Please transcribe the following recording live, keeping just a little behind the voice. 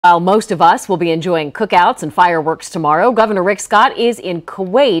While most of us will be enjoying cookouts and fireworks tomorrow, Governor Rick Scott is in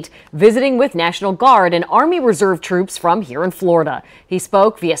Kuwait visiting with National Guard and Army Reserve troops from here in Florida. He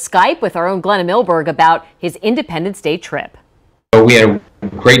spoke via Skype with our own Glenna Milberg about his Independence Day trip. We had a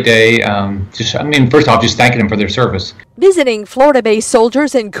great day. First off, just thanking them for their service. Visiting Florida-based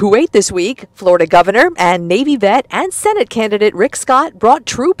soldiers in Kuwait this week, Florida Governor and Navy vet and Senate candidate Rick Scott brought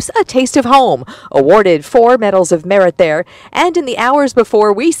troops a taste of home, awarded 4 Medals of Merit there, and in the hours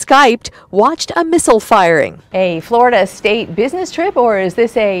before we Skyped, watched a missile firing. A Florida state business trip, or is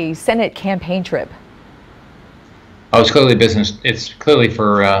this a Senate campaign trip? Oh, it's clearly business. It's clearly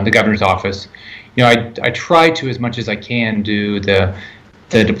for the governor's office. You know, I try to, as much as I can, do the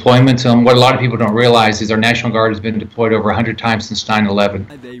deployments. What a lot of people don't realize is our National Guard has been deployed over 100 times since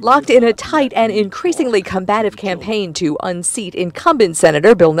 9/11. Locked in a tight and increasingly combative campaign to unseat incumbent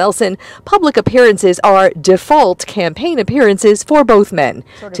Senator Bill Nelson, public appearances are default campaign appearances for both men.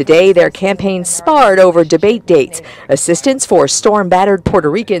 Today, their campaigns sparred over debate dates, assistance for storm-battered Puerto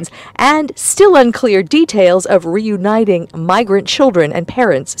Ricans, and still unclear details of reuniting migrant children and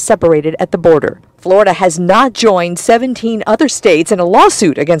parents separated at the border. Florida has not joined 17 other states in a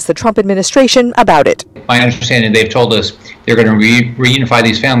lawsuit against the Trump administration about it. My understanding, they've told us they're going to reunify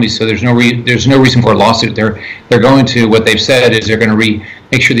these families, so there's no reason for a lawsuit. They're going to, what they've said is they're going to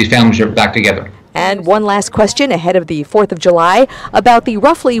make sure these families are back together. And one last question ahead of the 4th of July about the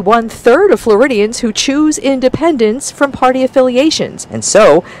roughly 1/3 of Floridians who choose independence from party affiliations and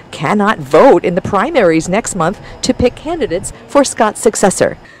so cannot vote in the primaries next month to pick candidates for Scott's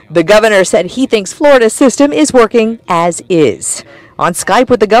successor. The governor said he thinks Florida's system is working as is. On Skype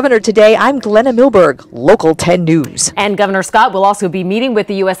with the governor today, I'm Glenna Milberg, Local 10 News. And Governor Scott will also be meeting with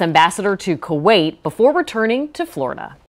the U.S. ambassador to Kuwait before returning to Florida.